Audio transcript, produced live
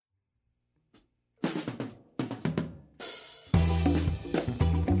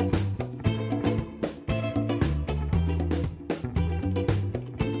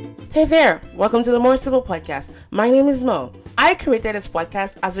Hey there, welcome to the More Sibyl podcast. My name is Mo. I created this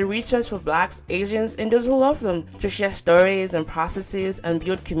podcast as a resource for Blacks, Asians, and those who love them to share stories and processes and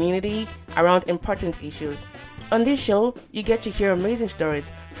build community around important issues. On this show, you get to hear amazing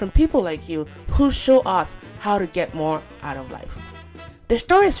stories from people like you who show us how to get more out of life. The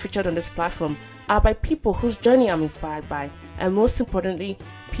stories featured on this platform are by people whose journey I'm inspired by, and most importantly,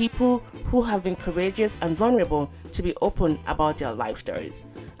 people who have been courageous and vulnerable to be open about their life stories.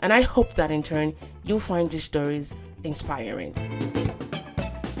 And I hope that in turn, you'll find these stories inspiring.